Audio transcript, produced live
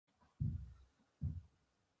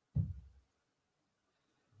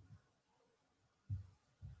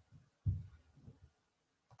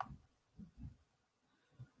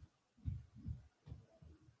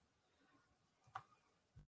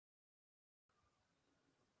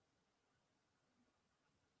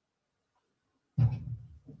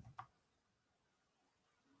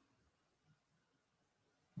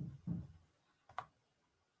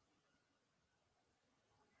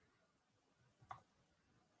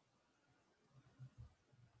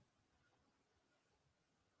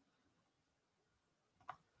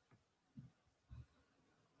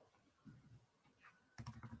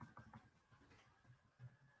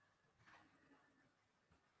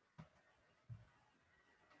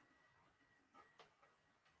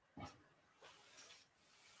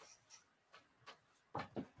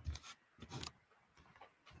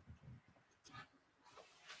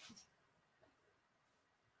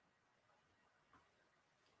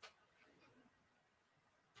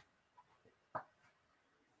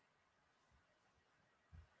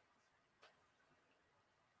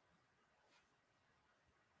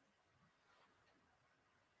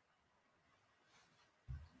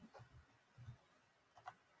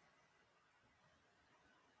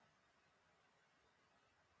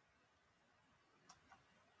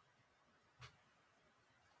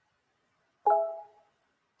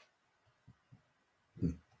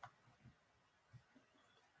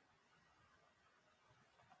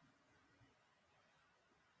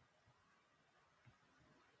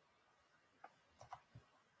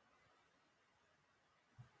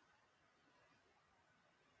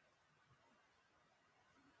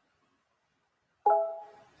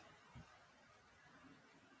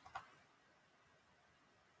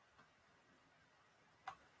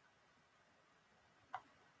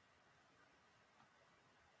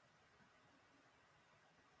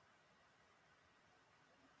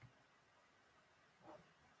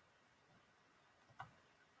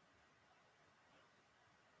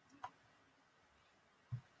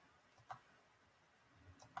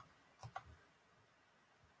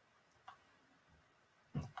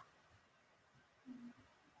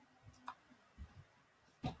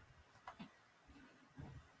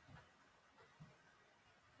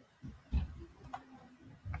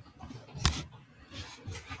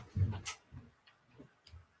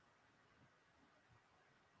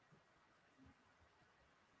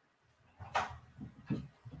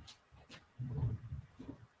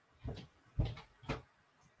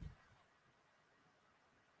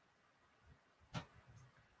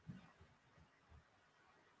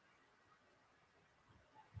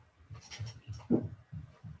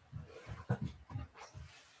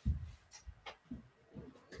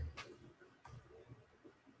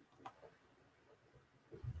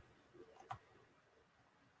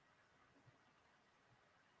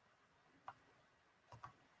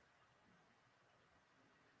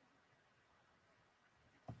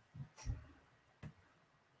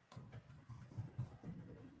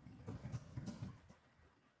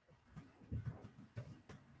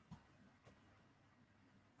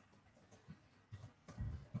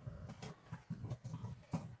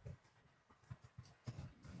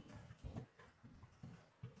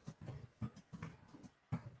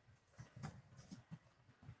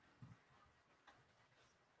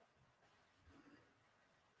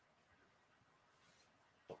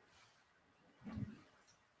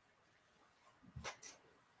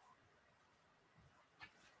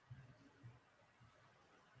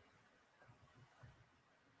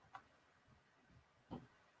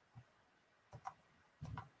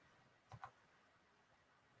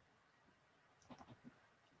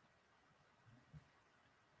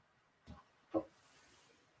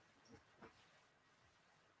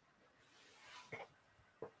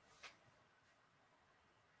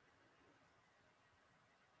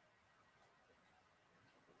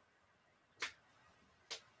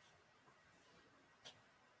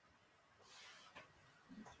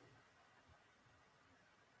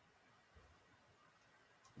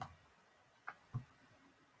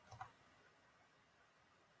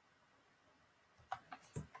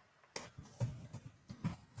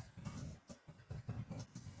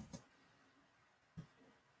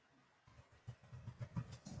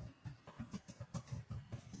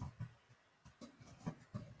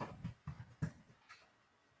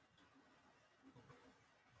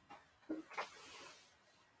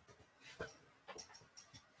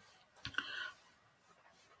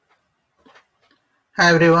Hi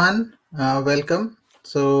everyone, welcome.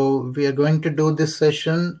 So we are going to do this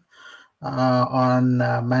session on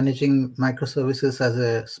managing microservices as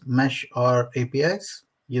a mesh or APIs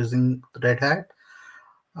using RedHat.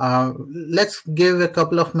 Let's give a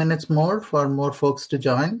couple of minutes more for more folks to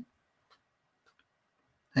join.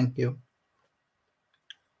 Thank you.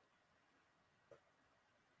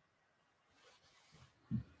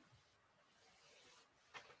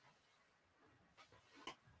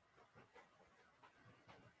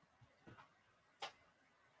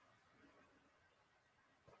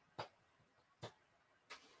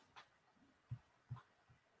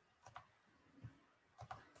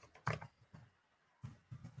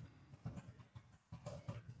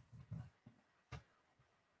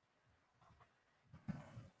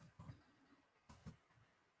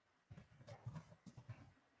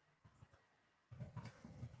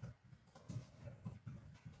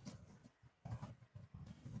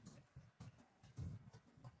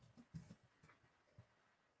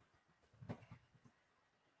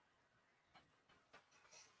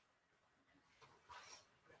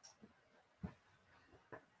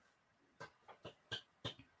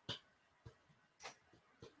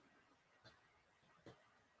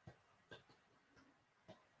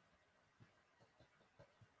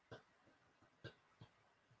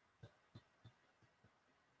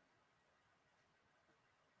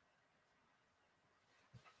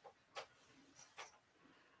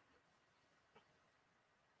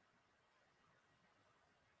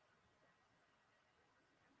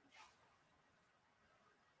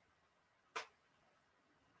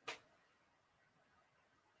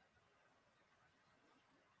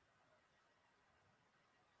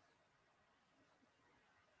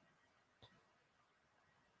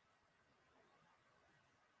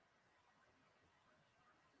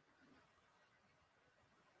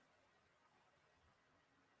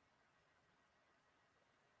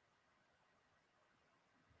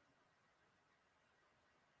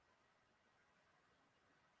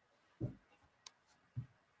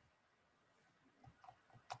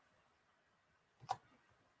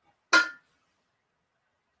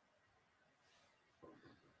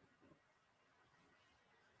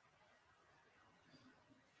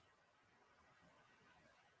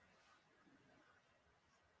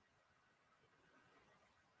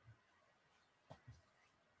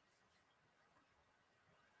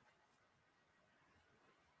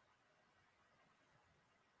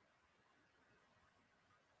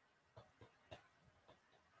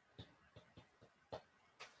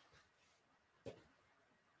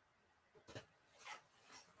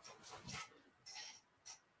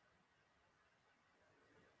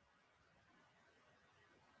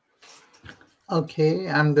 Okay,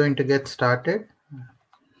 I'm going to get started.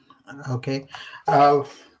 Okay,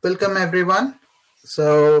 welcome everyone.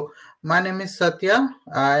 So My name is Satya.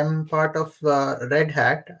 I'm part of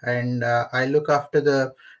RedHat, and I look after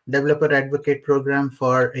the Developer Advocate program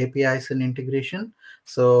for APIs and integration.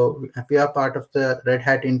 So we are part of the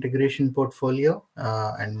RedHat integration portfolio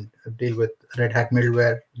and deal with Red Hat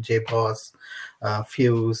middleware, JBoss,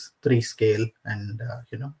 Fuse, 3Scale, and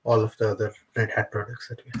all of the other Red Hat products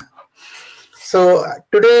that we have. So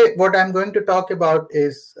today, what I'm going to talk about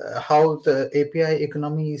is how the API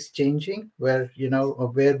economy is changing. Where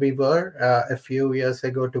where we were a few years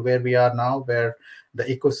ago to where we are now, where the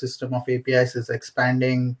ecosystem of APIs is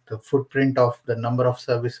expanding, the footprint of the number of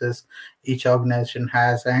services each organization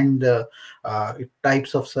has, and the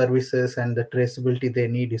types of services and the traceability they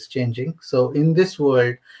need is changing. So in this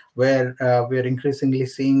world, where we're increasingly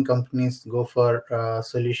seeing companies go for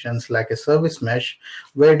solutions like a service mesh,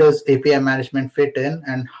 where does API management fit in,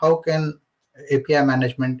 and how can API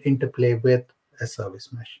management interplay with a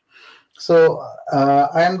service mesh? So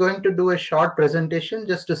I am going to do a short presentation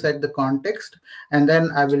just to set the context, and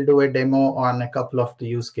then I will do a demo on a couple of the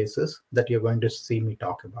use cases that you're going to see me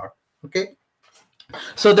talk about. Okay.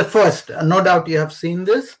 So the first, no doubt you have seen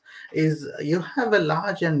this, is you have a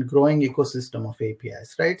large and growing ecosystem of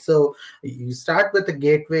APIs, right? So you start with a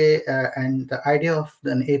gateway, and the idea of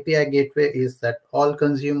an API gateway is that all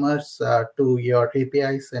consumers to your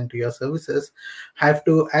APIs and to your services have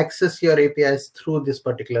to access your APIs through this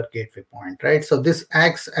particular gateway point, right? So this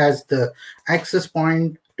acts as the access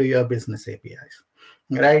point to your business APIs.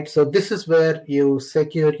 Right, so this is where you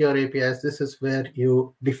secure your APIs. This is where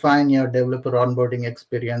you define your developer onboarding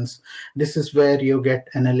experience. This is where you get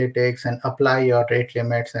analytics and apply your rate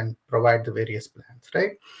limits and provide the various plans,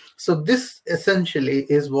 right? So this essentially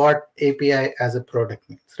is what API as a product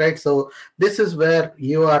means, right? So this is where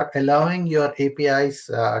you are allowing your APIs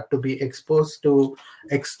to be exposed to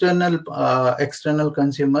external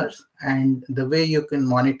consumers, and the way you can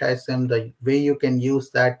monetize them, the way you can use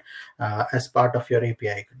that as part of your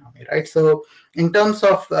API economy, right? So in terms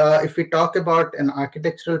of if we talk about an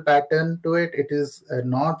architectural pattern to it, it is a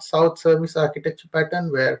north-south service architecture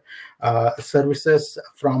pattern where services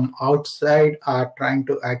from outside are trying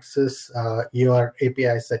to access your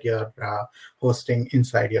APIs that you're hosting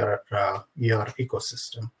inside your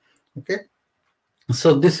ecosystem. Okay.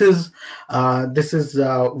 So this is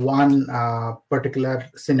one particular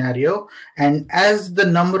scenario, and as the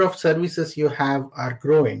number of services you have are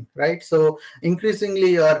growing, right? So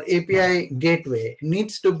increasingly your API gateway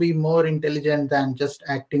needs to be more intelligent than just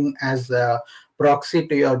acting as a proxy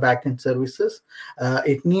to your backend services.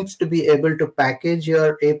 It needs to be able to package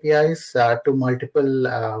your APIs to multiple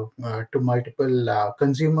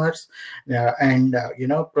consumers, and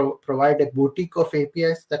provide a boutique of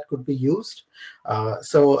APIs that could be used.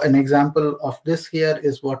 So an example of this here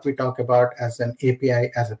is what we talk about as an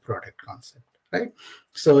API as a product concept, right?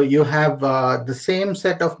 So you have the same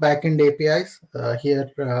set of backend APIs. Here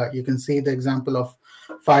you can see the example of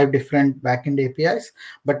 5 different backend APIs,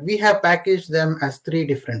 but we have packaged them as 3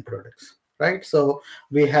 different products, right? So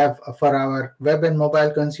we have, for our web and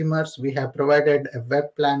mobile consumers, we have provided a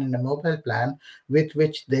web plan and a mobile plan with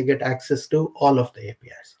which they get access to all of the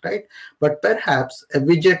APIs, right? But perhaps a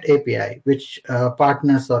widget API, which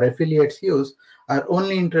partners or affiliates use, are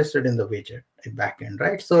only interested in the widget backend,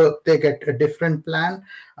 right? So they get a different plan,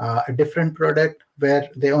 a different product where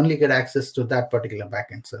they only get access to that particular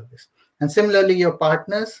backend service. And similarly, your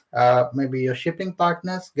partners, maybe your shipping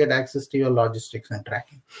partners, get access to your logistics and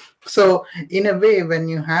tracking. So in a way, when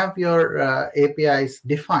you have your APIs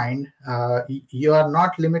defined, you are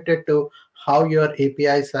not limited to how your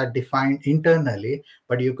APIs are defined internally,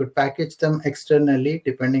 but you could package them externally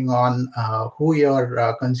depending on who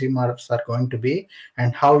your consumers are going to be,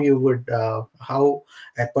 and how you would how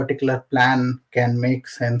a particular plan can make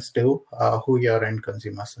sense to who your end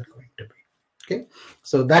consumers are going to be. Okay,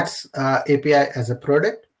 so that's API as a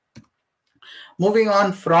product. Moving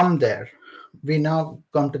on from there, we now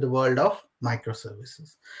come to the world of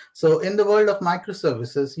microservices. So in the world of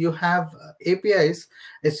microservices, you have APIs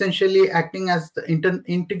essentially acting as the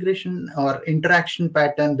integration or interaction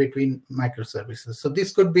pattern between microservices. So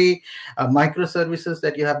this could be microservices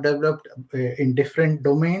that you have developed in different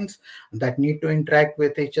domains that need to interact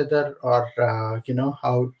with each other, or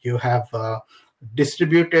how you have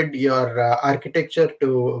distributed your architecture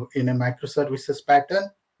in a microservices pattern.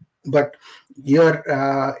 But your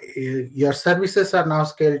services are now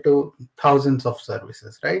scaled to thousands of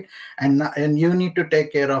services, right? And you need to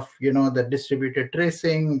take care of the distributed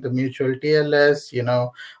tracing, the mutual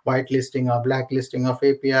TLS, whitelisting or blacklisting of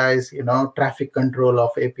APIs, traffic control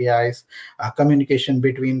of APIs, communication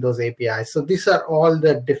between those APIs. So these are all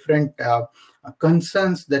the different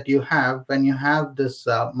concerns that you have when you have this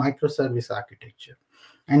microservice architecture.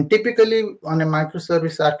 And typically on a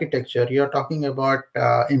microservice architecture, you're talking about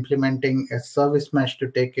implementing a service mesh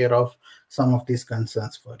to take care of some of these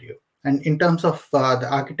concerns for you. And in terms of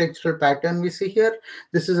the architectural pattern we see here,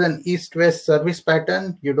 this is an east-west service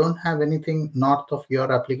pattern. You don't have anything north of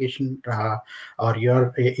your application or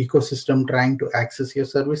your ecosystem trying to access your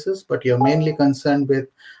services, but you're mainly concerned with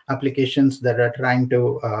applications that are trying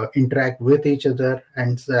to interact with each other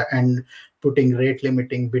and putting rate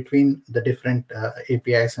limiting between the different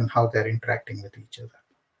APIs and how they're interacting with each other.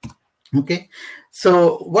 Okay,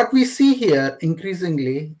 so what we see here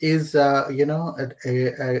increasingly is a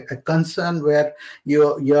concern where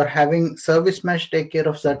you're having service mesh take care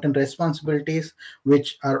of certain responsibilities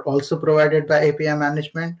which are also provided by API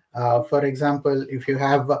management. For example, if you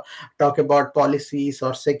have talk about policies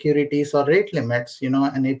or securities or rate limits,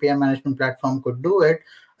 an API management platform could do it.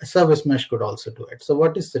 A service mesh could also do it. So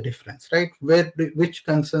what is the difference, right? Which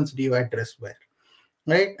concerns do you address where?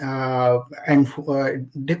 Right, and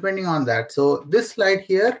depending on that. So this slide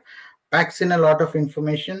here packs in a lot of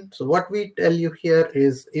information. So what we tell you here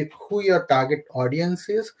is who your target audience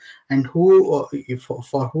is and who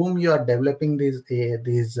for whom you are developing these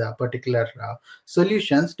particular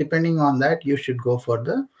solutions. Depending on that, you should go for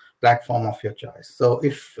the platform of your choice. So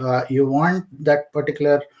if you want that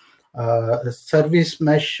particular service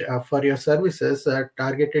mesh for your services,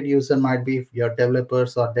 targeted user might be your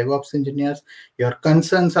developers or DevOps engineers. Your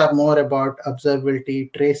concerns are more about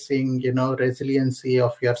observability, tracing, resiliency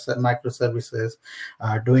of your microservices,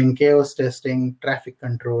 doing chaos testing, traffic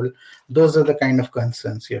control. Those are the kind of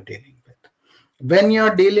concerns you're dealing with. When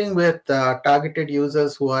you're dealing with targeted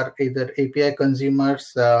users who are either API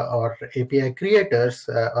consumers or API creators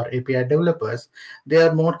or API developers, they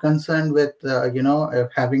are more concerned with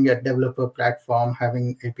having a developer platform,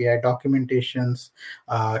 having API documentations,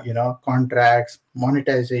 contracts,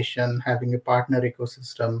 monetization, having a partner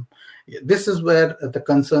ecosystem. This is where the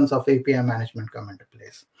concerns of API management come into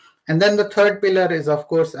place. And then the third pillar is, of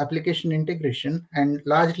course, application integration. And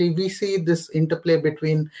largely, we see this interplay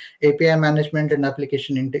between API management and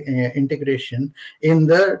application integration in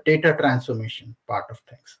the data transformation part of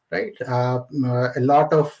things, right? A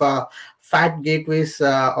lot of fat gateways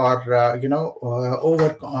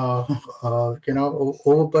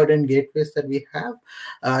overburdened gateways that we have,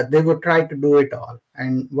 they would try to do it all.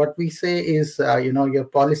 And what we say is, your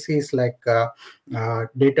policies like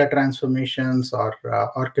data transformations or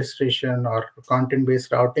orchestration or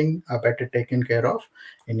content-based routing are better taken care of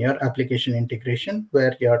in your application integration,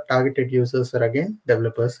 where your targeted users are again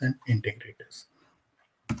developers and integrators.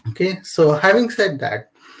 Okay, so having said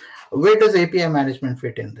that, where does API management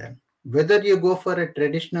fit in then? Whether you go for a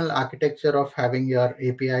traditional architecture of having your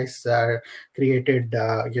APIs created,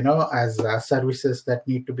 as services that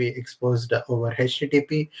need to be exposed over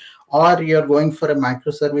HTTP, or you're going for a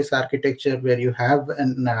microservice architecture where you have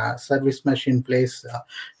a service mesh in place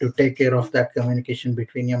to take care of that communication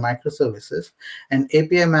between your microservices, an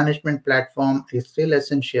API management platform is still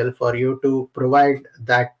essential for you to provide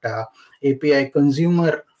that API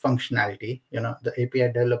consumer functionality, the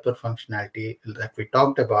API developer functionality that we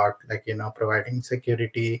talked about, like, providing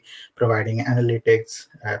security, providing analytics,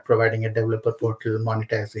 providing a developer portal,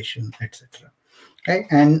 monetization, etc. Okay,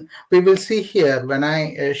 and we will see here when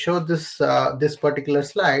I show this this particular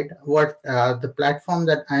slide, what the platform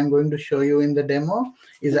that I'm going to show you in the demo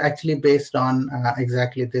is actually based on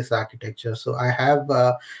exactly this architecture. So I have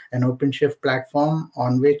an OpenShift platform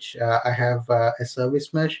on which I have a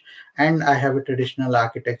service mesh, and I have a traditional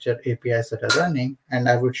architecture APIs that are running, and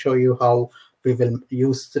I would show you how we will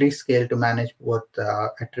use 3Scale to manage both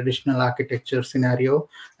a traditional architecture scenario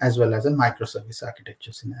as well as a microservice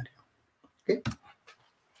architecture scenario. Okay.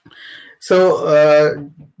 So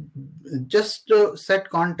just to set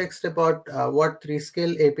context about what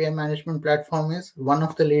 3Scale API management platform is, one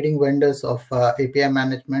of the leading vendors of API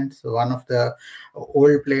management, so one of the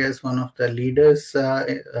old players, one of the leaders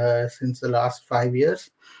since the last 5 years.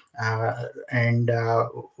 The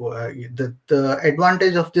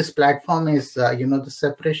advantage of this platform is the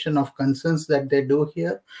separation of concerns that they do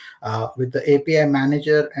here with the API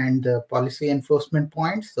manager and the policy enforcement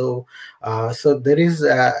point. So there is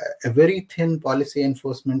a very thin policy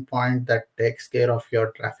enforcement point that takes care of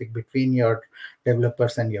your traffic between your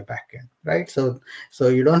developers and your backend, right? So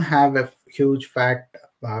you don't have a huge fat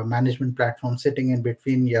management platform sitting in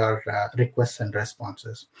between your requests and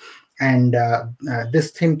responses. And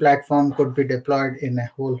this thin platform could be deployed in a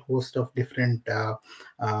whole host of different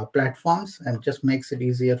platforms, and just makes it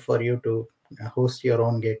easier for you to host your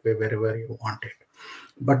own gateway wherever you want it.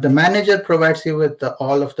 But the manager provides you with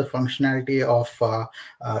all of the functionality of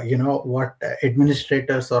what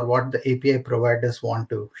administrators or what the API providers want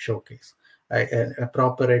to showcase. A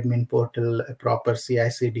proper admin portal, a proper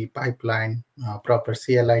CI/CD pipeline, proper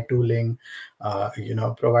CLI tooling,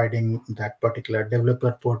 providing that particular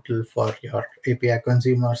developer portal for your API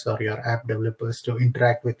consumers or your app developers to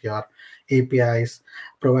interact with your APIs,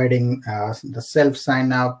 providing the self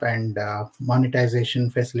sign up and monetization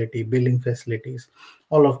facility, billing facilities,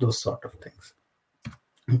 all of those sort of things.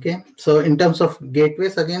 Okay, so in terms of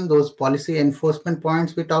gateways, again, those policy enforcement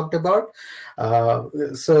points we talked about.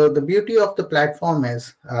 So the beauty of the platform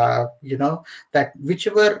is, that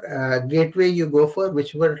whichever gateway you go for,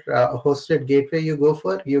 whichever hosted gateway you go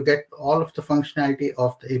for, you get all of the functionality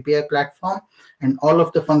of the API platform and all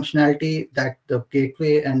of the functionality that the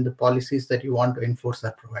gateway and the policies that you want to enforce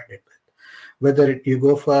are provided with. Whether you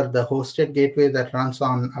go for the hosted gateway that runs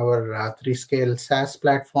on our 3-scale SaaS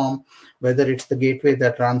platform, whether it's the gateway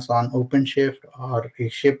that runs on OpenShift or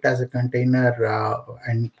is shipped as a container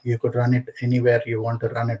and you could run it anywhere you want to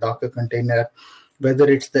run a Docker container, whether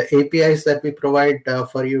it's the APIs that we provide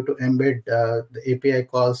for you to embed the API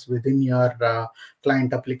calls within your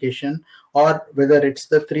client application, or whether it's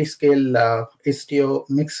the 3-scale Istio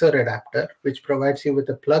mixer adapter, which provides you with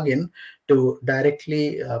a plugin to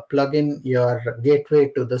directly plug in your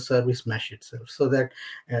gateway to the service mesh itself, so that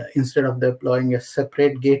instead of deploying a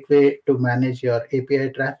separate gateway to manage your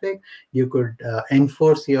API traffic, you could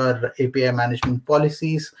enforce your API management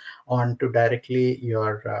policies onto directly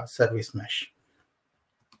your service mesh.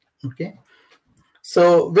 Okay.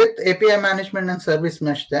 So with API management and service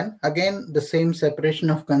mesh, then again, the same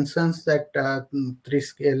separation of concerns that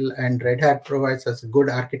 3-scale and RedHat provides as a good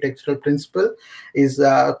architectural principle is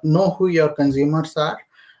know who your consumers are.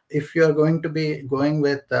 If you're going to be going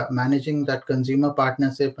with managing that consumer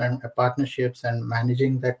partnership and partnerships and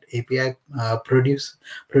managing that API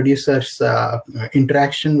producers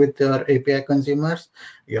interaction with your API consumers,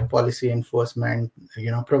 your policy enforcement,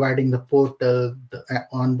 providing the portal, the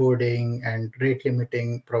onboarding and rate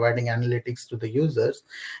limiting, providing analytics to the users,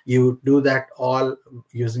 you do that all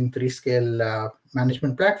using 3-scale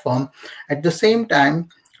management platform. At the same time,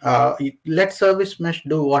 let service mesh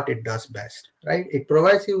do what it does best, right? It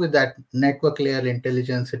provides you with that network layer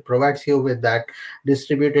intelligence. It provides you with that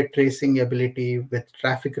distributed tracing ability with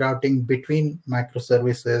traffic routing between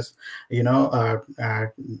microservices,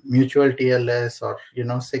 mutual TLS or,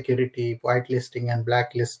 security, whitelisting and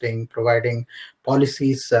blacklisting, providing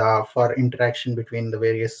policies for interaction between the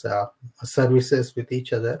various services with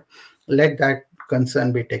each other. Let that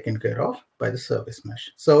concern be taken care of by the service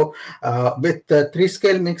mesh. So with the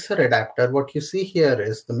 3-scale mixer adapter, what you see here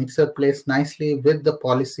is the mixer plays nicely with the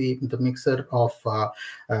policy, the mixer of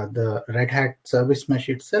the RedHat service mesh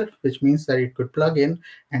itself, which means that it could plug in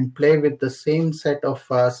and play with the same set of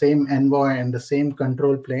same envoy and the same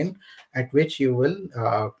control plane at which you will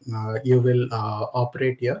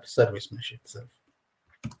operate your service mesh itself.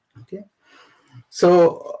 Okay.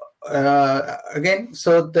 So again,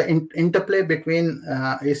 so the interplay between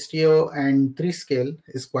Istio and 3-scale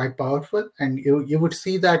is quite powerful, and you would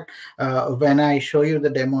see that when I show you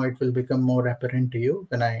the demo, it will become more apparent to you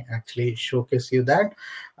when I actually showcase you that.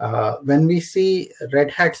 When we see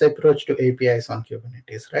RedHat's approach to APIs on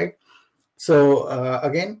Kubernetes, right? So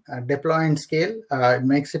again, deploy and scale. It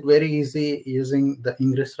makes it very easy using the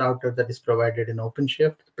ingress router that is provided in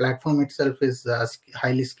OpenShift. The platform itself is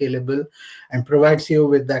highly scalable and provides you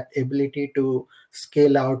with that ability to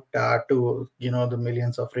scale out to the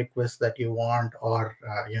millions of requests that you want, or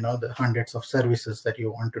the hundreds of services that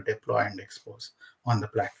you want to deploy and expose on the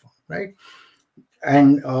platform, right?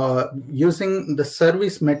 And using the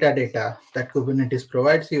service metadata that Kubernetes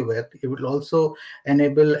provides you with, it will also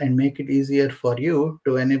enable and make it easier for you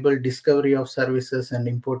to enable discovery of services and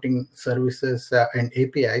importing services and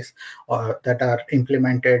APIs that are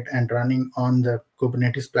implemented and running on the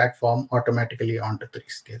Kubernetes platform automatically onto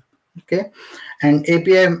 3-scale. Okay, and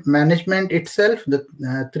API management itself, the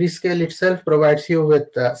 3-scale itself provides you with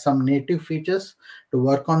some native features to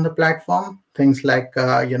work on the platform, things like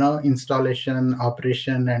installation,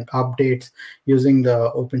 operation, and updates using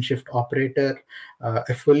the OpenShift operator,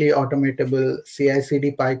 a fully automatable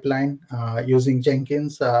CI/CD pipeline using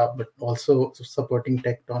Jenkins, but also supporting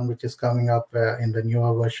Tekton, which is coming up in the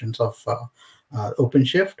newer versions of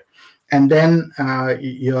OpenShift. And then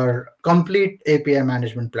your complete API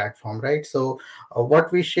management platform, right? So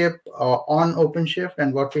what we ship on OpenShift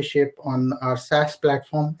and what we ship on our SaaS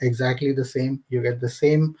platform, exactly the same. You get the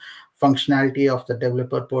same functionality of the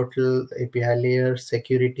developer portal, API layer,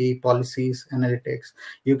 security, policies, analytics.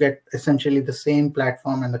 You get essentially the same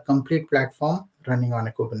platform and the complete platform running on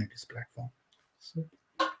a Kubernetes platform.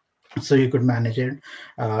 So you could manage it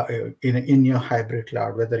in your hybrid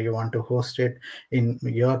cloud, whether you want to host it in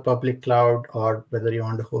your public cloud or whether you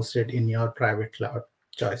want to host it in your private cloud.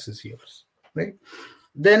 Choice is yours, right?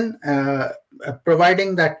 Then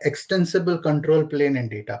providing that extensible control plane and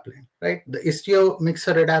data plane, right? The Istio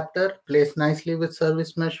mixer adapter plays nicely with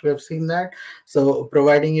service mesh. We have seen that. So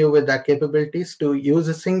providing you with that capabilities to use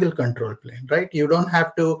a single control plane, right? You don't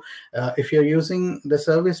have to, if you're using the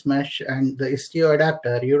service mesh and the Istio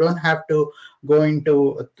adapter, you don't have to go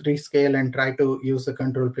into 3-scale and try to use the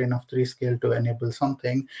control plane of 3-scale to enable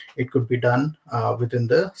something. It could be done within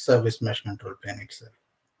the service mesh control plane itself.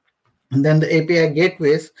 And then the API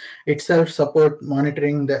gateways itself support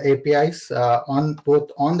monitoring the APIs on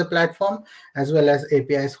both on the platform as well as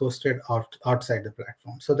APIs hosted outside the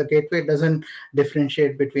platform. So the gateway doesn't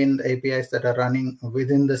differentiate between the APIs that are running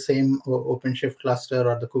within the same OpenShift cluster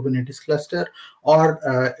or the Kubernetes cluster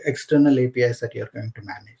or external APIs that you're going to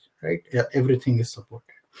manage, right? Everything is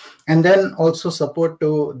supported. And then also support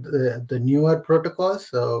to the newer protocols,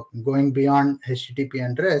 so going beyond HTTP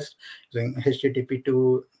and REST, using HTTP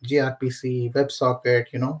to gRPC, WebSocket,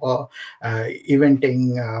 or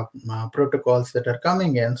eventing protocols that are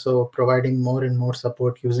coming in. So providing more and more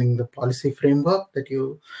support using the policy framework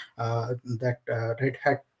that Red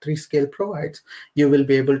Hat 3-scale provides, you will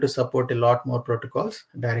be able to support a lot more protocols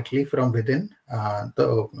directly from within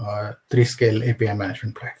the 3-scale API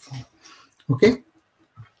management platform. Okay.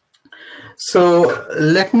 So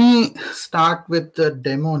let me start with the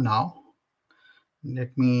demo now.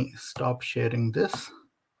 Let me stop sharing this.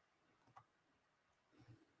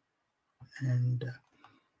 And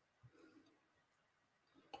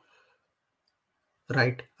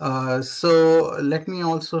right. So let me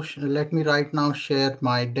also right now share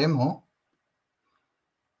my demo.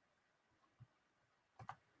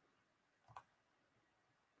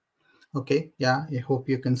 Okay. Yeah, I hope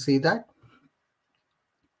you can see that.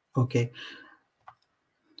 Okay.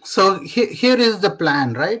 So here is the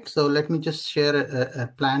plan, right? So let me just share a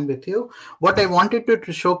plan with you. What I wanted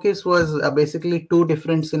to showcase was basically 2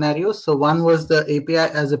 different scenarios. So one was the API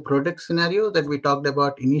as a product scenario that we talked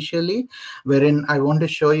about initially, wherein I want to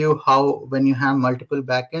show you how when you have multiple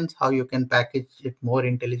backends, how you can package it more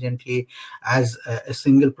intelligently as a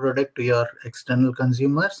single product to your external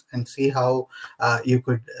consumers and see how you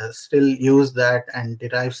could still use that and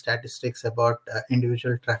derive statistics about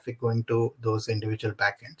individual traffic going to those individual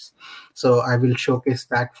backends. So I will showcase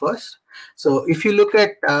that first. So if you look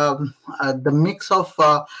at the mix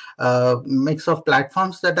of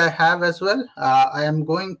platforms that I have as well, I am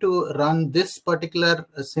going to run this particular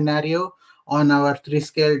scenario on our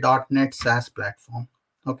 3-scale.NET SaaS platform.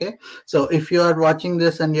 Okay, so if you are watching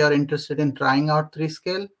this and you're interested in trying out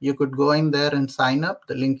 3-scale, you could go in there and sign up.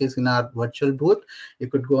 The link is in our virtual booth. You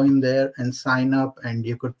could go in there and sign up, and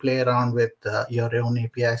you could play around with your own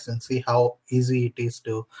APIs and see how easy it is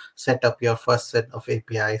to set up your first set of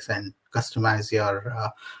APIs and customize your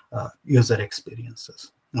user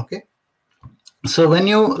experiences. Okay. So when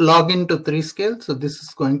you log into 3-scale, so this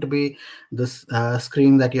is going to be this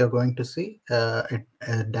screen that you're going to see,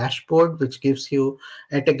 a dashboard which gives you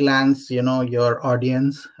at a glance, your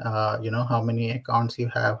audience, how many accounts you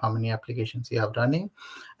have, how many applications you have running,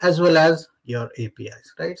 as well as your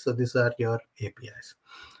APIs, right? So these are your APIs.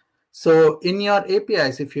 So in your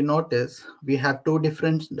APIs, if you notice, we have 2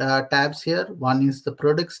 different tabs here. One is the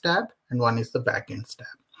products tab and one is the backends tab.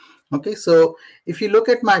 Okay, so if you look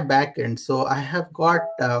at my backend, so I have got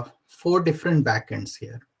 4 different backends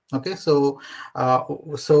here. Okay, so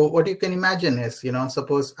what you can imagine is,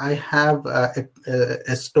 suppose I have a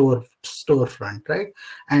storefront, right?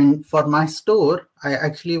 And for my store, I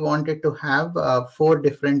actually wanted to have 4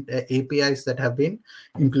 different APIs that have been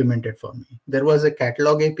implemented for me. There was a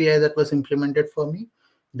catalog API that was implemented for me.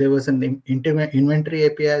 There was an inventory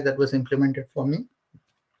API that was implemented for me.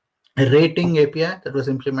 A rating API that was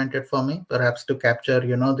implemented for me, perhaps to capture,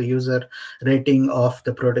 the user rating of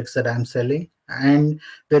the products that I'm selling. And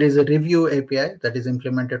there is a review API that is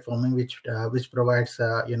implemented for me, which provides,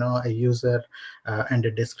 a user and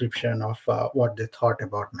a description of what they thought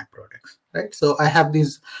about my products, right? So I have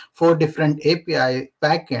these 4 different API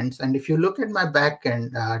backends. And if you look at my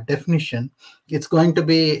backend definition, it's going to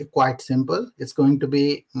be quite simple. It's going to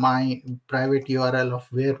be my private URL of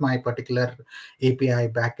where my particular API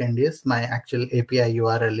backend is, my actual API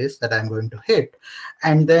URL is that I'm going to hit.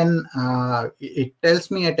 And then it tells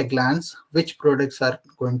me at a glance which products are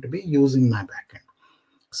going to be using my backend.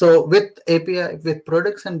 So with API, with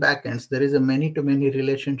products and backends, there is a many-to-many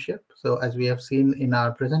relationship. So as we have seen in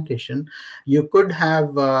our presentation, you could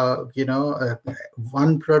have,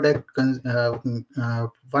 one product,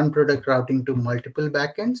 one product routing to multiple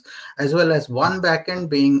backends, as well as one backend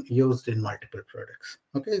being used in multiple products.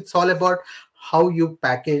 Okay, it's all about how you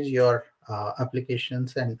package your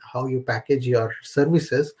applications and how you package your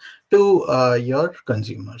services to your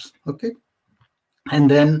consumers. Okay. And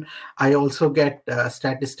then I also get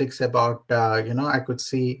statistics about, I could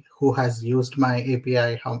see who has used my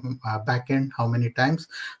API, how backend, how many times.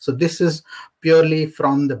 So this is purely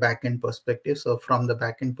from the backend perspective. So from the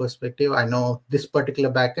backend perspective, I know this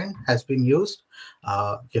particular backend has been used,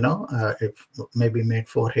 it maybe made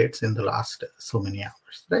 4 hits in the last so many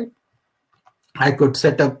hours, right? I could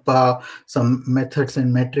set up some methods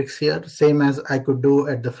and metrics here, same as I could do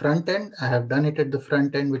at the front end. I have done it at the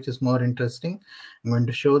front end, which is more interesting. I'm going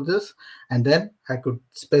to show this. And then I could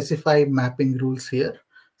specify mapping rules here,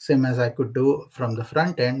 same as I could do from the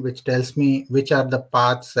front end, which tells me which are the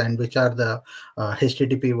paths and which are the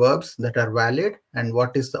HTTP verbs that are valid, and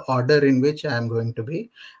what is the order in which I'm going to be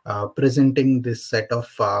presenting this set of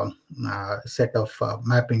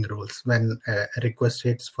mapping rules when a request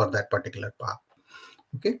hits for that particular path.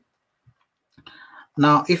 Okay.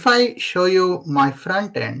 Now, if I show you my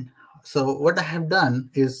front end, so what I have done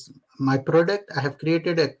is my product, I have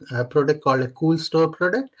created a product called a cool store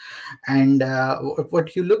product. And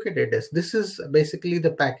what you look at it is, this is basically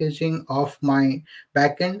the packaging of my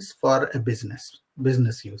backends for a business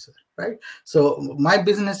user, right? So my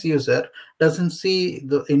business user doesn't see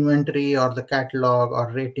the inventory or the catalog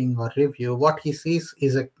or rating or review. What he sees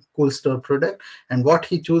is a cool store product, and what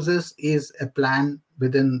he chooses is a plan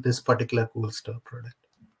within this particular cool store product.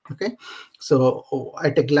 Okay, so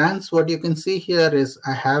at a glance, what you can see here is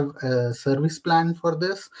I have a service plan for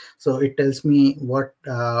this. So it tells me what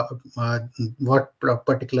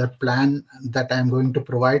particular plan that I'm going to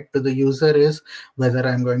provide to the user is, whether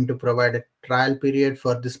I'm going to provide a trial period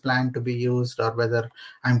for this plan to be used, or whether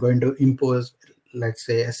I'm going to impose, let's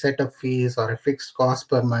say, a set of fees or a fixed cost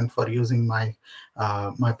per month for using my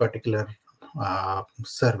my particular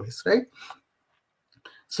service, right?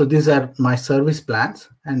 So these are my service plans.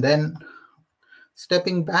 And then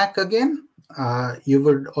stepping back again, you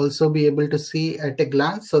would also be able to see at a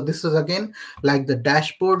glance. So this is again like the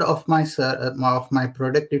dashboard of my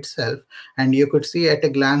product itself, and you could see at a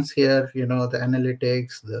glance here, the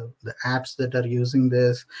analytics, the apps that are using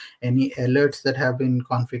this, any alerts that have been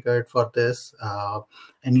configured for this,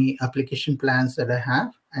 any application plans that I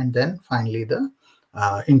have, and then finally the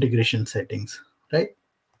integration settings, right?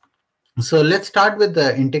 So let's start with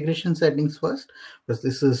the integration settings first, because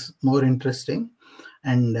this is more interesting.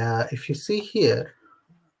 And if you see here,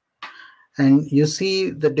 and you see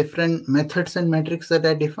the different methods and metrics that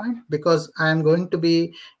I defined, because I'm going to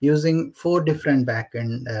be using 4 different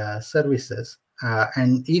backend services.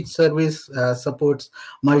 And each service supports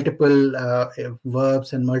multiple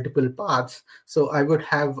verbs and multiple paths. So I would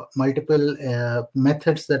have multiple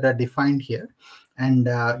methods that are defined here. And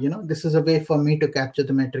this is a way for me to capture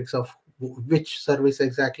the metrics of which service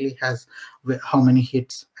exactly has how many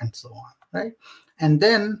hits and so on, right? And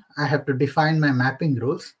then I have to define my mapping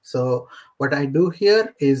rules. So what I do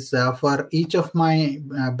here is for each of my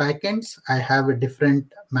backends, I have a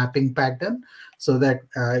different mapping pattern, so that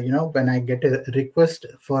when I get a request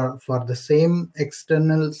for the same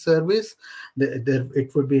external service,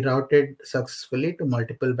 it would be routed successfully to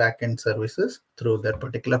multiple backend services through that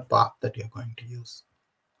particular path that you're going to use.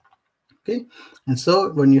 Okay, and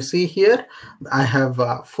so when you see here, I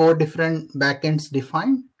have 4 different backends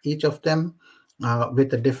defined, each of them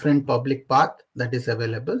with a different public path that is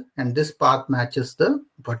available, and this path matches the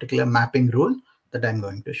particular mapping rule that I'm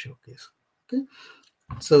going to showcase. Okay,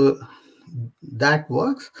 so that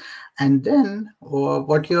works. And then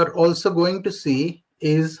what you're also going to see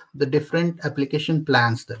is the different application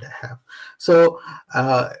plans that I have. So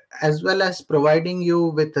as well as providing you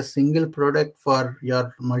with a single product for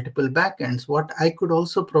your multiple backends, what I could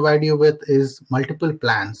also provide you with is multiple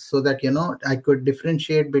plans, so that I could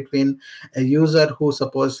differentiate between a user who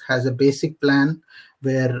suppose has a basic plan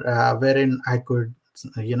wherein I could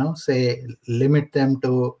say limit them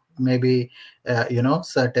to maybe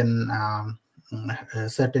certain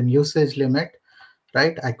usage limit,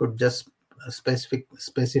 right? I could just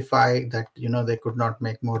specify that they could not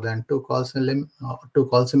make more than 2 calls a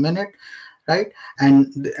minute, right?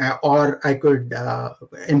 And or I could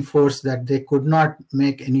enforce that they could not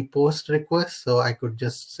make any post requests. So I could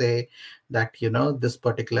just say that this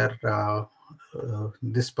particular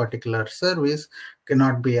this particular service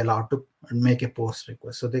cannot be allowed to make a post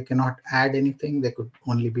request. So they cannot add anything. They could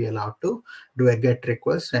only be allowed to do a get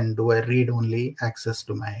request and do a read only access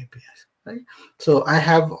to my APIs. Right. So I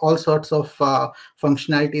have all sorts of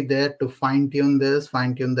functionality there to fine tune this,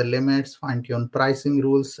 fine tune the limits, fine tune pricing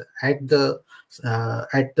rules at the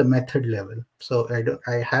method level. So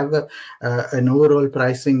I have an overall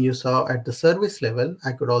pricing you saw at the service level.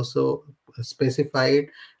 I could also specify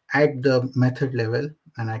it at the method level,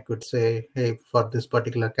 and I could say, hey, for this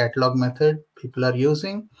particular catalog method people are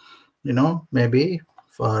using, maybe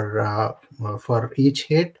for each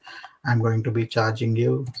hit, I'm going to be charging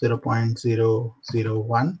you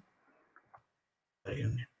 0.001 per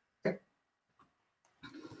unit. Right?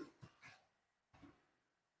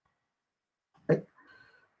 Right?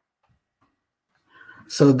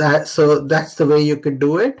 So that's the way you could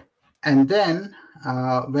do it. And then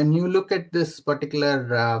when you look at this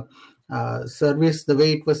particular service, the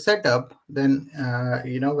way it was set up, then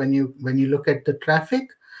when you look at the traffic,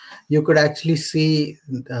 you could actually see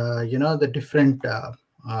the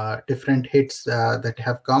different hits that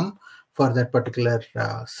have come for that particular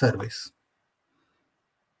service.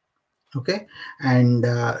 Okay, and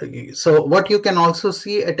so what you can also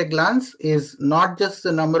see at a glance is not just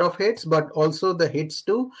the number of hits, but also the hits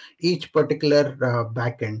to each particular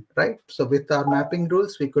backend, right? So with our mapping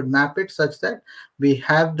rules, we could map it such that we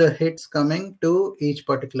have the hits coming to each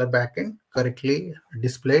particular backend correctly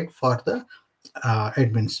displayed for the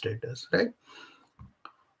administrators, right?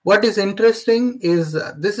 What is interesting is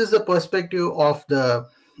this is the perspective of the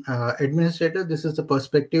administrator. This is the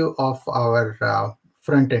perspective of our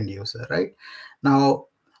front-end user, right? Now,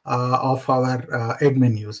 of our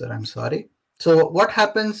admin user, I'm sorry. So what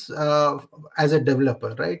happens as a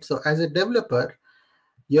developer, right? So as a developer,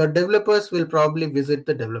 your developers will probably visit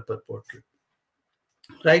the developer portal.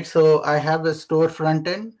 Right, so I have a store front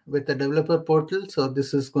end with a developer portal. So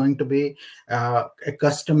this is going to be a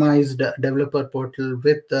customized developer portal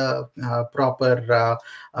with the proper,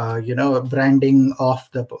 branding of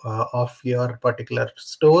the of your particular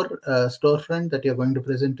storefront that you're going to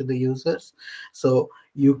present to the users. So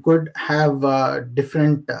you could have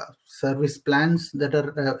different service plans that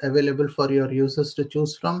are available for your users to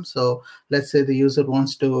choose from. So let's say the user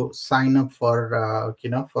wants to sign up for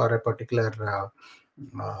for a particular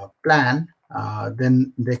plan,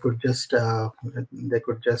 then they could just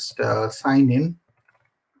sign in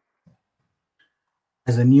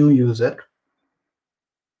as a new user,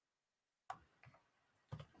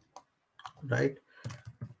 right?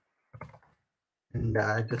 And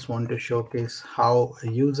I just want to showcase how a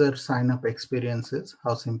user sign up experience is,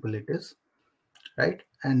 how simple it is, right?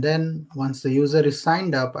 And then once the user is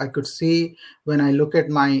signed up, I could see when I look at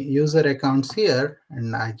my user accounts here,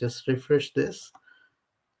 and I just refresh this,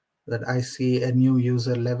 that I see a new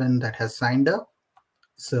user 11 that has signed up.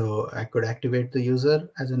 So I could activate the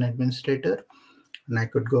user as an administrator, and I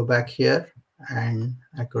could go back here and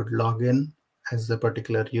I could log in as the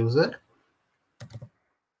particular user.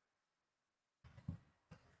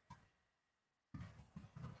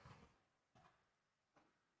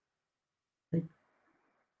 Right.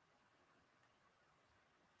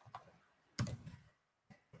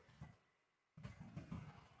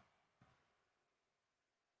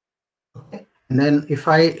 Okay. And then if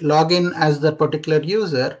I log in as the particular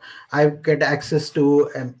user, I get access to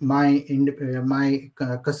my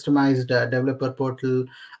customized developer portal.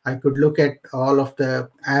 I could look at all of the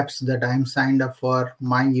apps that I'm signed up for,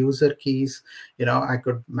 my user keys. I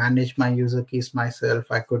could manage my user keys myself.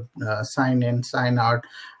 I could sign in, sign out.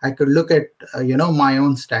 I could look at my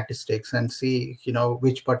own statistics and see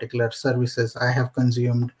which particular services I have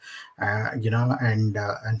consumed,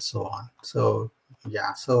 and so on. So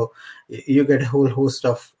yeah, so you get a whole host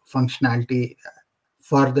of functionality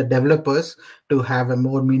for the developers to have a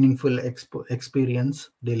more meaningful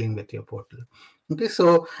experience dealing with your portal. Okay,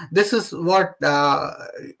 so this is what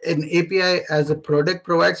an API as a product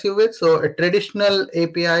provides you with. So a traditional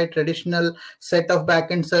API, traditional set of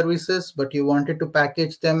backend services, but you wanted to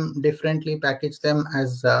package them differently, package them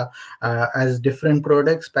as different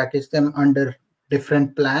products, package them under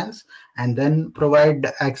different plans, and then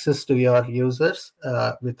provide access to your users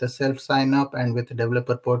with the self sign up and with the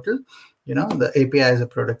developer portal. The API as a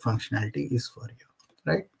product functionality is for you,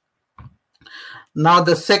 right? Now,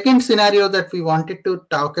 the second scenario that we wanted to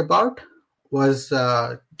talk about was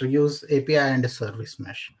to use API and a service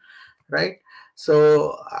mesh, right?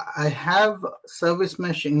 So I have service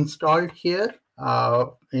mesh installed here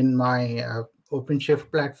in my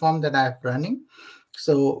OpenShift platform that I have running.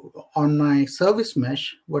 So on my service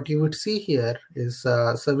mesh, what you would see here is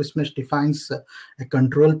service mesh defines a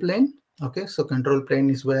control plane. Okay, so control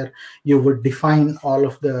plane is where you would define all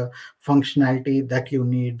of the functionality that you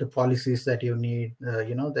need, the policies that you need,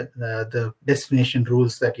 the destination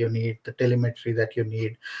rules that you need, the telemetry that you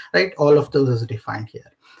need, right? All of those is defined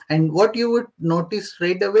here. And what you would notice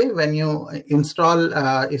straight away when you install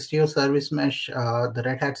Istio Service Mesh, the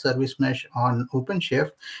Red Hat Service Mesh on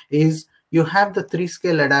OpenShift, is you have the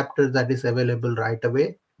 3-scale adapter that is available right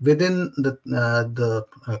away within the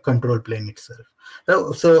control plane itself.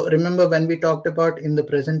 So remember when we talked about in the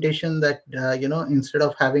presentation that instead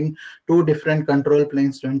of having 2 different control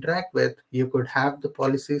planes to interact with, you could have the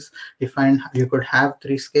policies defined. You could have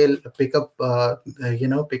 3-scale pick up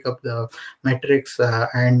the metrics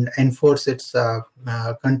and enforce its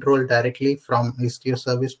control directly from Istio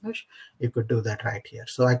Service Mesh. You could do that right here.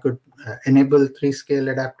 So I could enable 3-scale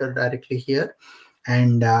adapter directly here,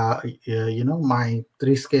 and my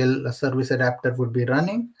 3-scale service adapter would be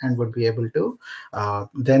running and would be able to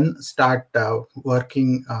then start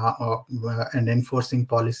working and enforcing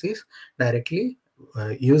policies directly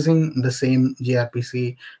using the same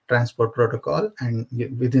gRPC transport protocol and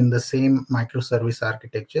within the same microservice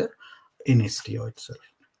architecture in Istio itself.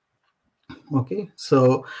 Okay,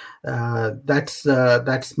 so that's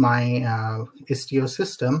my Istio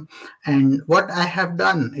system. And what I have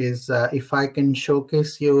done is, if I can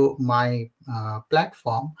showcase you my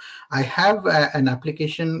platform, I have an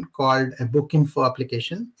application called a book info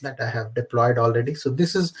application that I have deployed already. So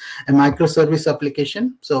this is a microservice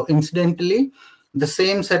application. So incidentally, the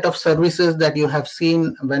same set of services that you have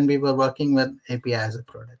seen when we were working with API as a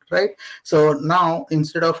product, right? So now,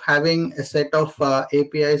 instead of having a set of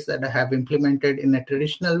APIs that I have implemented in a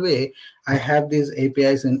traditional way, I have these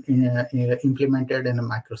APIs implemented in a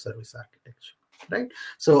microservice architecture, right?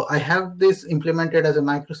 So I have this implemented as a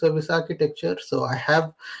microservice architecture. So I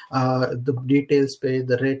have the details page,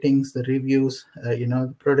 the ratings, the reviews,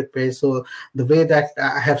 the product page. So the way that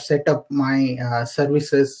I have set up my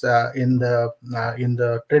services in the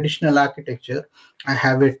traditional architecture, I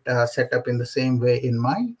have it set up in the same way in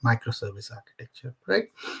my microservice architecture,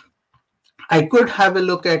 right? I could have a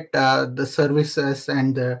look at the services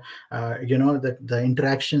and the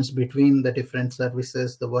interactions between the different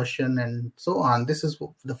services, the version, and so on. This is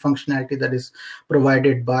the functionality that is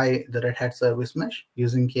provided by the Red Hat Service Mesh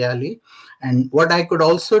using Kiali. And what I could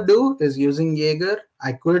also do is, using Jaeger,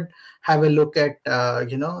 I could have a look at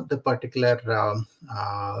the particular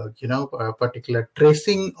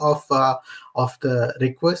tracing of the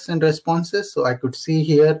requests and responses. So I could see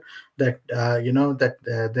here that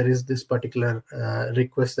there is this particular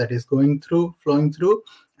request that is flowing through,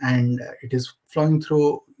 and it is flowing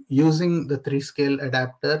through using the 3-scale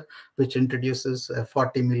adapter, which introduces a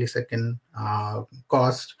 40 millisecond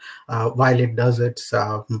cost while it does its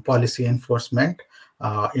policy enforcement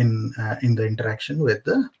in the interaction with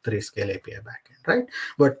the 3-scale API backend, right?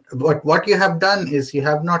 But what you have done is you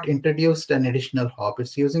have not introduced an additional hop.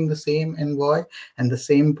 It's using the same envoy and the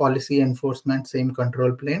same policy enforcement, same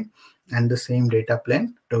control plane, and the same data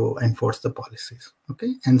plane to enforce the policies.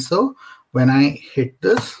 Okay, and so when I hit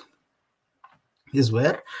this is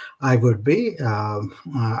where I would be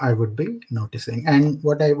noticing. And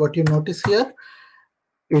what you notice here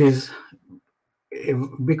is,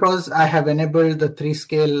 because I have enabled the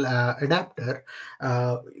 3-scale adapter,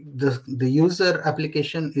 the user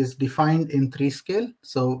application is defined in 3-scale.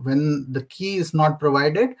 So when the key is not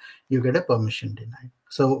provided, you get a permission denied.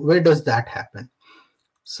 So where does that happen?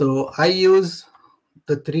 So I use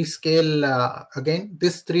the 3-scale, again,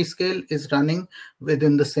 this 3-scale is running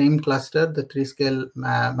within the same cluster. The 3-scale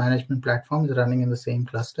management platform is running in the same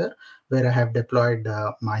cluster where I have deployed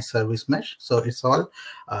my service mesh. So it's all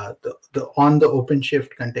on the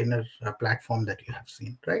OpenShift container platform that you have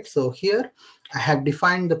seen, right? So here I have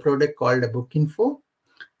defined the product called a book info.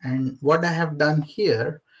 And what I have done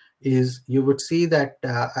here is, you would see that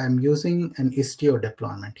I'm using an Istio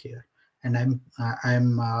deployment here. And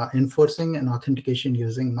I'm enforcing an authentication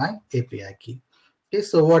using my API key. Okay,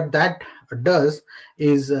 so what that does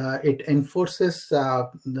is it enforces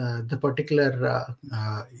the particular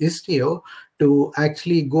Istio to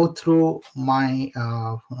actually go through my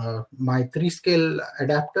my 3-scale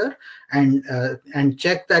adapter and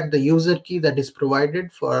check that the user key that is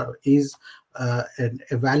provided for is a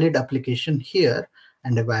valid application here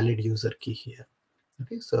and a valid user key here.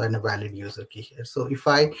 Okay, so and a valid user key here. So if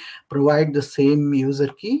I provide the same user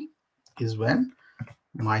key, is when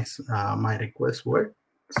my request would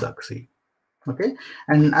succeed. Okay,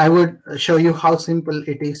 and I would show you how simple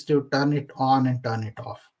it is to turn it on and turn it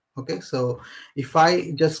off. Okay, so if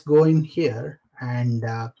I just go in here and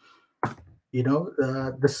the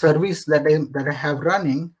service that I have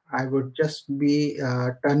running, I would just be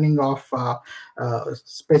turning off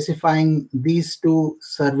specifying these two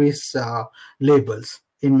service labels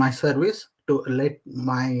in my service to let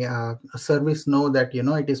my service know that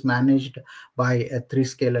it is managed by a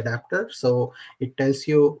 3-scale adapter. So it tells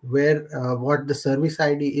you where what the service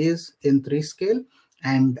ID is in 3-scale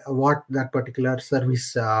and what that particular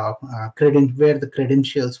service where the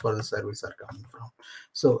credentials for the service are coming from.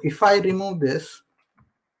 So if I remove this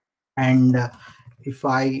and if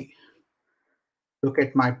I look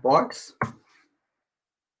at my pods,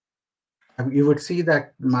 you would see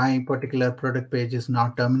that my particular product page is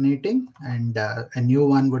now terminating, and a new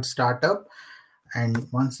one would start up. And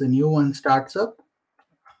once the new one starts up,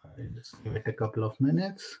 I'll just give it a couple of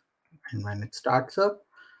minutes. And when it starts up,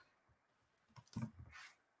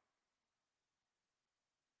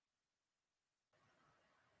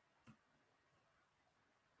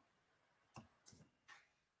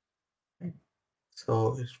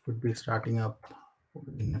 so it would be starting up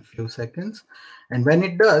in a few seconds. And when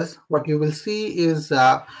it does, what you will see is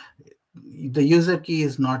the user key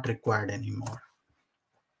is not required anymore.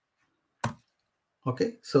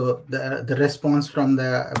 Okay, so the response from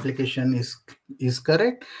the application is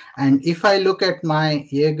correct. And if I look at my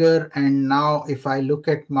Jaeger, and now if I look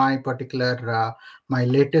at my particular my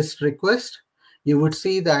latest request, you would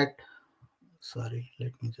see that, sorry,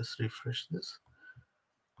 let me just refresh this.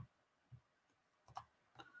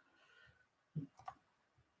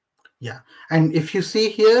 Yeah, and if you see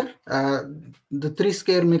here, the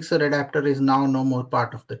 3-scale mixer adapter is now no more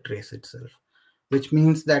part of the trace itself, which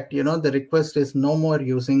means that the request is no more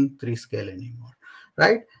using 3-scale anymore,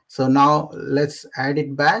 right? So now let's add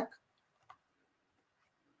it back.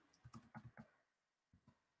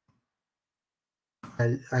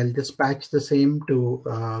 I'll just patch the same to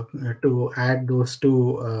add those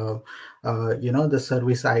two, the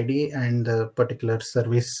service ID and the particular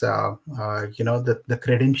service, the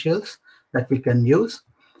credentials that we can use.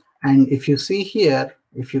 And if you see here,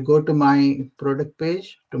 if you go to my product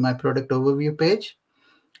page, to my product overview page,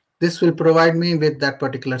 this will provide me with that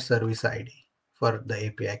particular service ID for the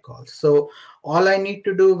API calls. So all I need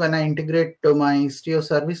to do when I integrate to my Istio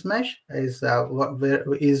service mesh is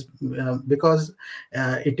because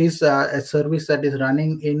it is a service that is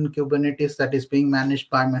running in Kubernetes that is being managed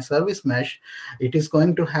by my service mesh, it is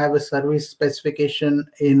going to have a service specification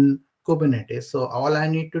in Kubernetes. So all I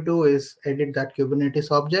need to do is edit that Kubernetes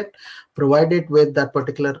object, provide it with that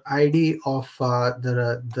particular ID of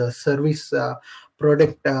the service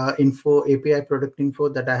product info, API product info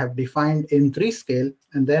that I have defined in 3-scale.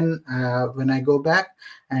 And then when I go back,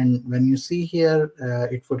 and when you see here,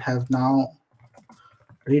 it would have now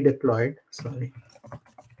redeployed, sorry.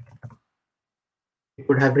 It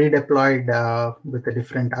would have redeployed with a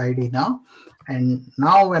different ID now. And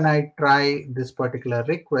now when I try this particular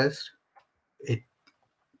request, it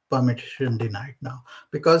permission denied now,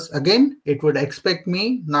 because again it would expect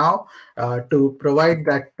me now to provide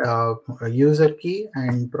that user key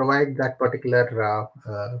and provide that particular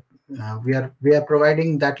we are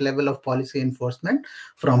providing that level of policy enforcement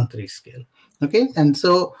from 3-scale. Okay, and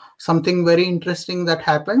so something very interesting that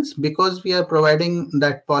happens, because we are providing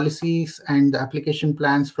that policies and the application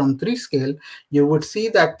plans from 3-scale, you would see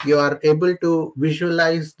that you are able to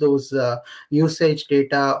visualize those usage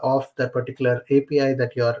data of the particular API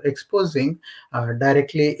that you are exposing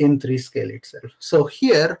directly in 3-scale itself. So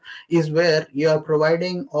here is where you are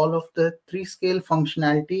providing all of the 3-scale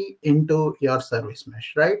functionality into your service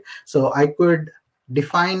mesh, right? So I could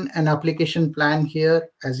define an application plan here.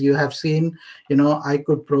 As you have seen, I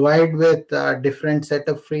could provide with different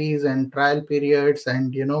setup fees and trial periods,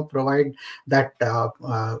 and provide that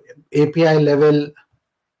API level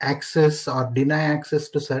access or deny access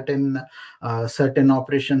to certain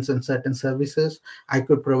operations and certain services. I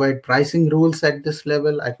could provide pricing rules at this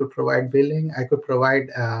level. I could provide billing. I could provide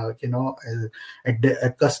a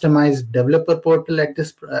customized developer portal at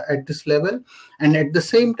this level. And at the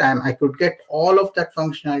same time, I could get all of that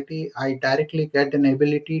functionality. I directly get an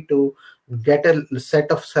ability to get a set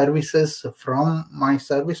of services from my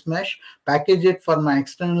service mesh, package it for my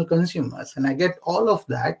external consumers, and I get all of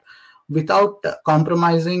that without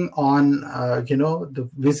compromising on the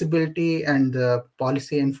visibility and the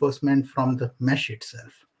policy enforcement from the mesh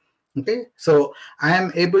itself. Okay, so I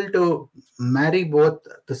am able to marry both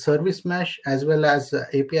the service mesh as well as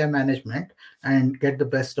API management and get the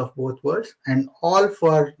best of both worlds, and all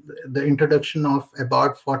for the introduction of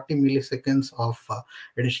about 40 milliseconds of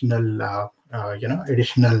additional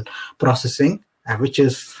additional processing which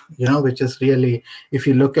is really, if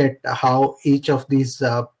you look at how each of these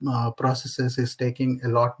processes is taking a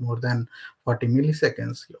lot more than 40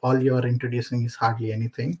 milliseconds, all you are introducing is hardly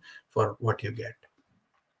anything for what you get.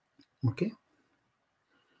 Okay,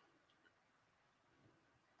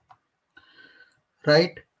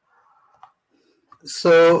 right.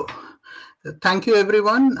 So thank you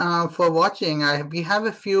everyone for watching. We have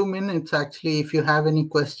a few minutes actually. If you have any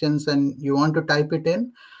questions and you want to type it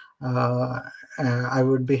in, I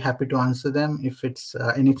would be happy to answer them. If it's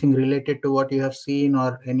anything related to what you have seen,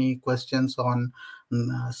 or any questions on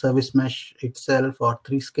service mesh itself or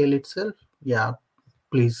 3-scale itself, yeah,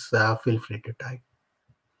 please feel free to type.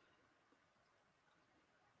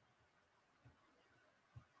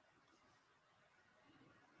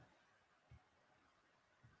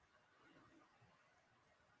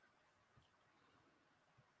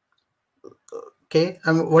 Okay,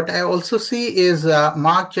 what I also see is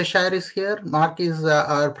Mark Cheshire is here. Mark is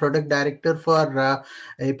our product director for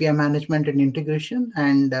API management and integration,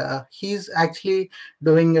 and he's actually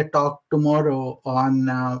doing a talk tomorrow on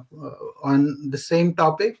the same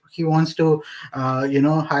topic. He wants to,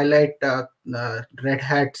 highlight Red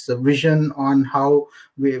Hat's vision on how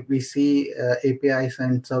we see APIs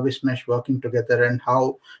and service mesh working together, and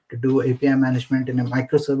how to do API management in a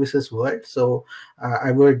microservices world. So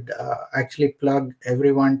I would actually plug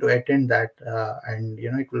everyone to attend that, and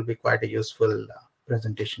it will be quite a useful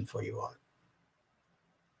presentation for you all.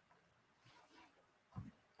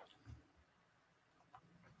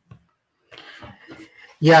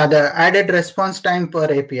 Yeah, the added response time per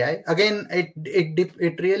API. Again,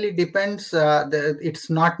 it really depends.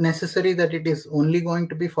 It's not necessary that it is only going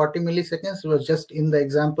to be 40 milliseconds. It was just in the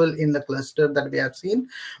example in the cluster that we have seen.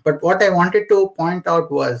 But what I wanted to point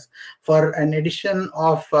out was, for an addition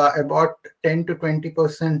of about 10 to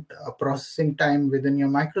 20% processing time within your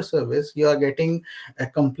microservice, you are getting a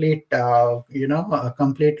complete, a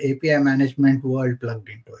complete API management world plugged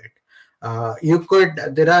into it.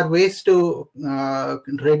 There are ways to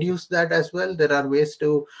reduce that as well. There are ways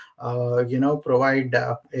to provide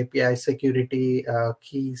API security,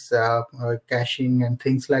 keys, caching, and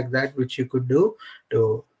things like that, which you could do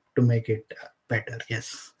to make it better.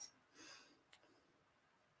 Yes.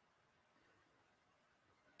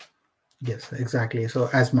 Yes, exactly.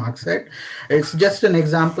 So as Mark said, it's just an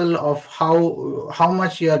example of how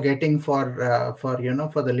much you are getting for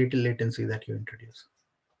the little latency that you introduce.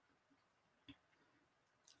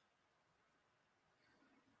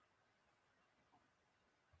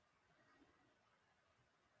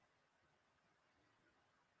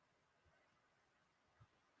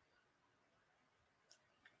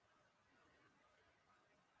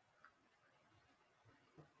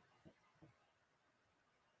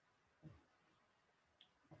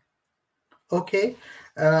 Okay,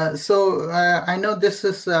 so I know this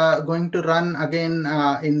is going to run again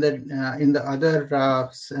in the other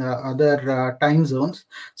time zones.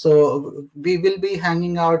 So we will be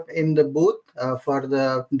hanging out in the booth for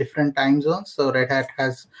the different time zones. So Red Hat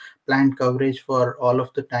has planned coverage for all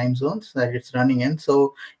of the time zones that it's running in.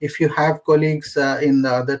 So if you have colleagues in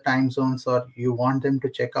the other time zones, or you want them to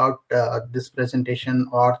check out this presentation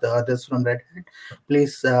or the others from Red Hat,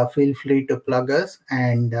 please feel free to plug us,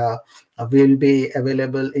 and we'll be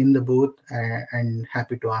available in the booth and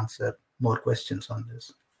happy to answer more questions on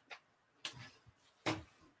this.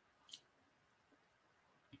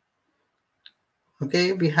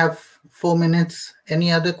 Okay, we have 4 minutes.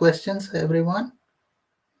 Any other questions, everyone?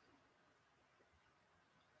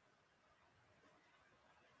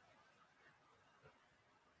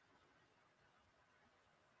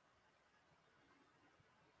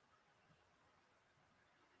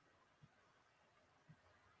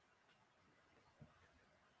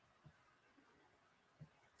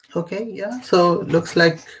 Okay, yeah, so looks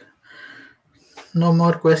like no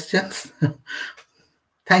more questions.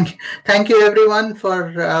 Thank you everyone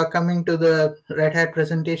for coming to the Red Hat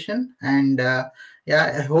presentation, and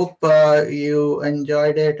yeah, I hope you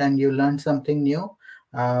enjoyed it and you learned something new.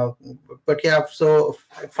 But yeah, so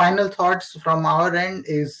final thoughts from our end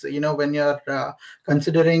is, when you're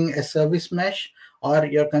considering a service mesh, or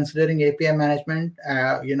you're considering API management,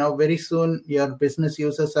 very soon your business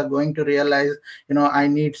users are going to realize, I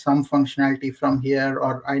need some functionality from here,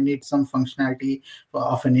 or I need some functionality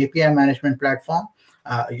of an API management platform.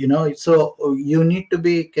 So you need to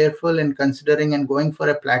be careful in considering and going for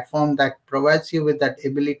a platform that provides you with that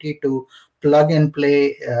ability to plug and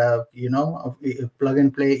play, plug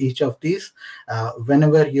and play each of these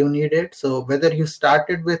whenever you need it. So whether you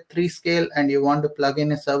started with 3-scale and you want to plug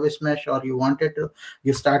in a service mesh, or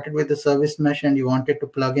you started with a service mesh and you wanted to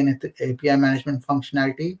plug in API management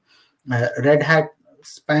functionality, Red Hat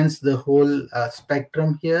spans the whole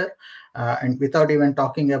spectrum here, and without even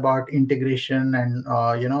talking about integration and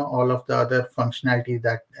all of the other functionality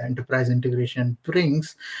that enterprise integration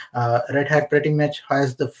brings, Red Hat pretty much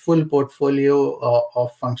has the full portfolio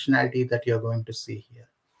of functionality that you're going to see here.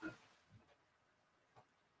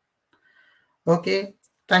 Okay,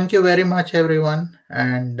 thank you very much, everyone,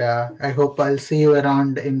 and I hope I'll see you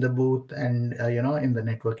around in the booth and in the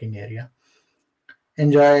networking area.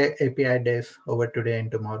 Enjoy API days over today and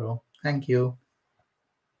tomorrow. Thank you.